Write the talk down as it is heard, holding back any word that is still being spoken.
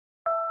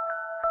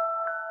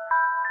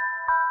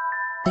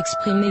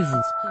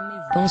Exprimez-vous.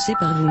 Pensez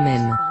par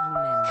vous-même.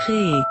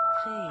 Créez.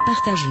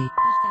 Partagez.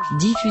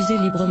 Diffusez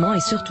librement et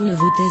surtout ne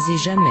vous taisez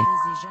jamais.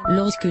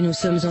 Lorsque nous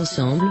sommes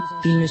ensemble,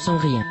 ils ne sont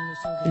rien.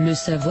 Le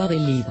savoir est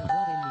libre.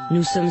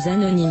 Nous sommes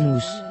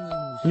Anonymous.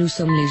 Nous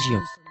sommes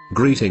Légion.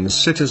 Greetings,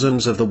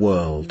 citizens of the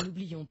world.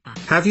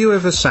 Have you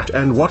ever sat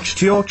and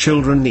watched your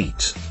children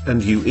eat,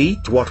 and you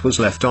eat what was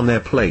left on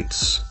their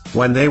plates,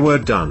 when they were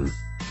done?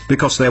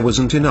 Because there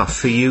wasn't enough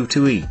for you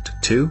to eat,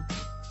 too?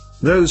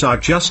 Those are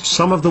just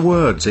some of the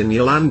words in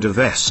Yolanda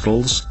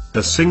Vestals,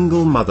 a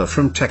single mother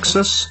from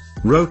Texas,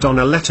 wrote on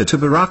a letter to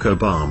Barack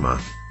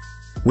Obama.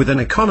 With an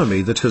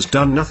economy that has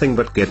done nothing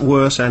but get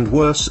worse and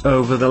worse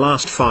over the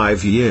last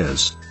 5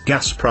 years,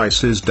 gas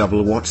prices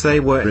double what they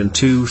were in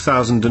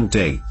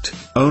 2008,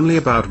 only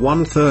about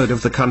 1/3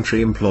 of the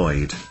country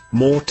employed,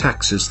 more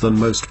taxes than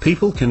most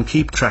people can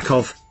keep track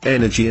of,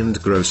 energy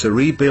and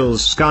grocery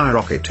bills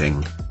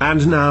skyrocketing,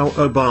 and now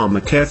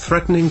Obamacare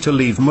threatening to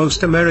leave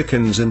most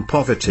Americans in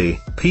poverty,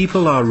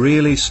 people are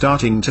really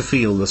starting to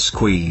feel the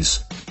squeeze.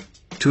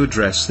 To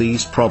address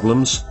these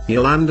problems,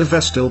 Yolanda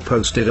Vestal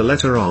posted a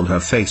letter on her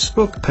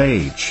Facebook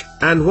page,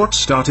 and what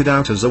started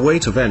out as a way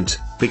to vent,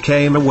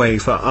 became a way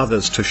for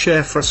others to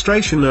share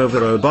frustration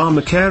over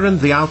Obamacare and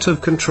the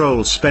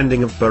out-of-control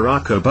spending of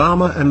Barack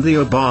Obama and the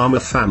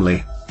Obama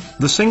family.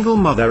 The single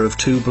mother of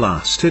two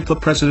blasted the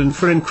president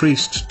for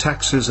increased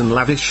taxes and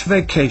lavish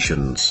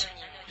vacations.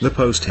 The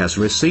post has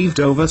received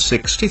over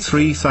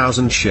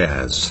 63,000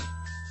 shares.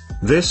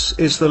 This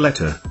is the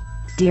letter.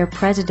 Dear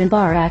President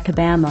Barack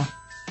Obama,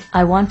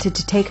 I wanted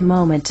to take a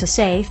moment to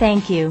say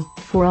thank you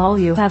for all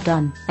you have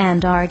done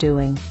and are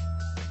doing.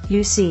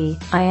 You see,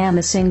 I am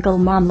a single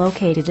mom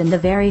located in the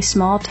very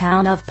small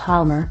town of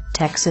Palmer,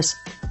 Texas.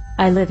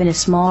 I live in a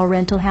small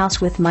rental house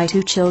with my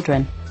 2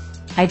 children.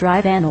 I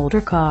drive an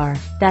older car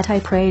that I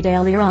pray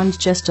daily runs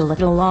just a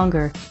little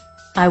longer.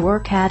 I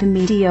work at a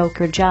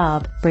mediocre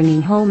job,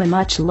 bringing home a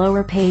much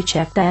lower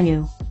paycheck than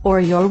you or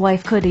your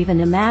wife could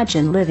even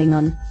imagine living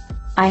on.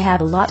 I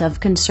have a lot of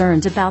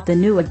concerns about the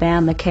new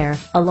Obamacare,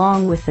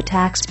 along with the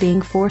tax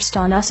being forced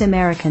on us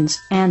Americans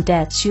and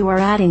debts you are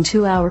adding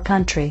to our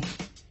country.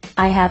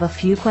 I have a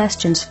few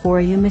questions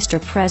for you, Mr.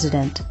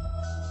 President.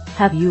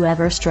 Have you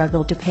ever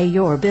struggled to pay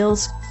your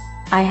bills?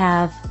 I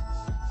have.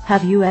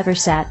 Have you ever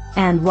sat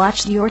and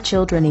watched your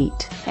children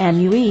eat,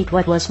 and you eat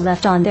what was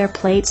left on their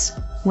plates,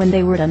 when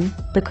they were done,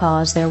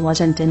 because there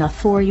wasn't enough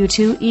for you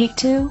to eat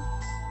too?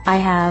 I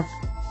have.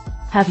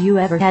 Have you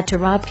ever had to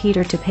rob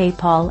Peter to pay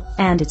Paul,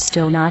 and it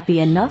still not be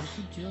enough?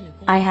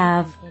 I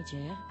have.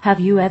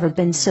 Have you ever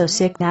been so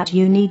sick that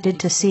you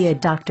needed to see a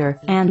doctor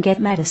and get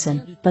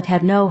medicine, but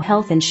had no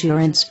health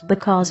insurance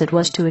because it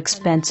was too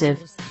expensive?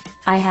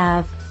 I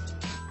have.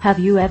 Have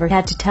you ever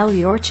had to tell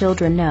your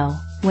children no,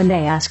 when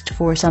they asked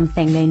for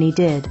something they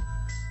needed?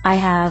 I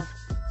have.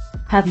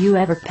 Have you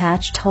ever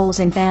patched holes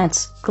in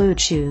pants, glued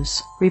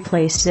shoes,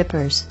 replaced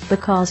zippers,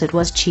 because it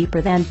was cheaper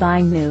than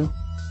buying new?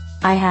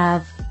 I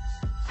have.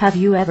 Have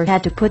you ever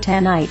had to put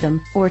an item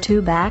or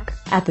 2 back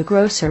at the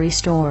grocery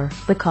store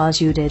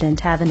because you didn't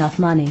have enough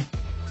money?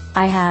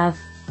 I have.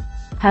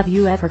 Have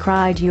you ever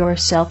cried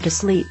yourself to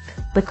sleep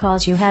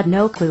because you had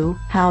no clue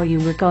how you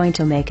were going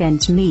to make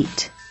ends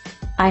meet?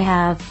 I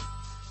have.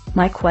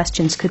 My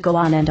questions could go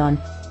on and on.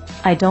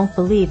 I don't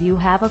believe you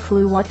have a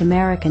clue what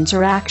Americans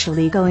are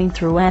actually going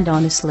through, and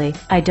honestly,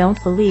 I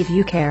don't believe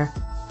you care.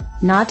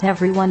 Not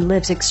everyone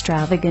lives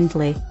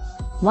extravagantly.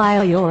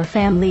 While your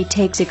family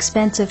takes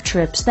expensive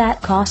trips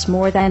that cost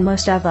more than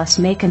most of us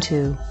make in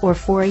 2 or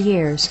 4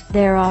 years,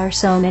 there are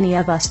so many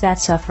of us that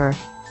suffer.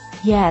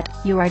 Yet,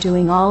 you are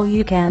doing all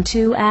you can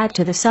to add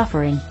to the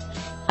suffering.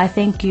 I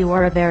think you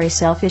are a very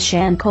selfish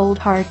and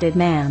cold-hearted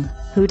man,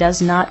 who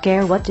does not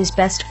care what is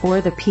best for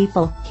the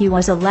people he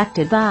was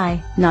elected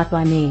by, not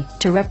by me,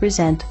 to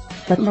represent,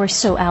 but more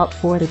so out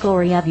for the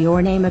glory of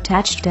your name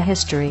attached to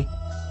history.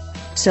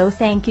 So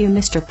thank you,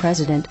 Mr.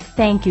 President,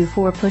 thank you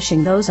for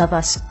pushing those of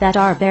us that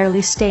are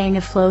barely staying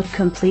afloat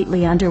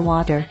completely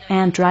underwater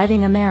and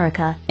driving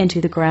America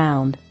into the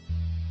ground.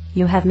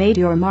 You have made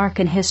your mark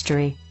in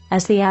history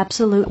as the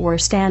absolute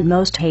worst and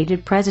most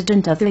hated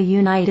President of the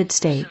United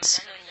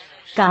States.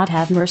 God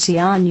have mercy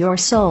on your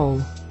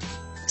soul.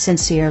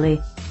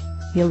 Sincerely,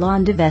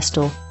 Yolanda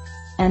Vestal,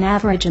 an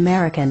average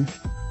American.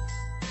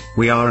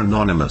 We are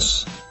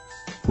anonymous.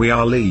 We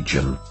are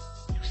Legion.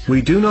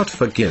 We do not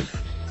forgive.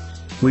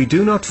 We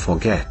do not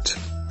forget.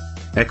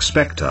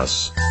 Expect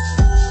us.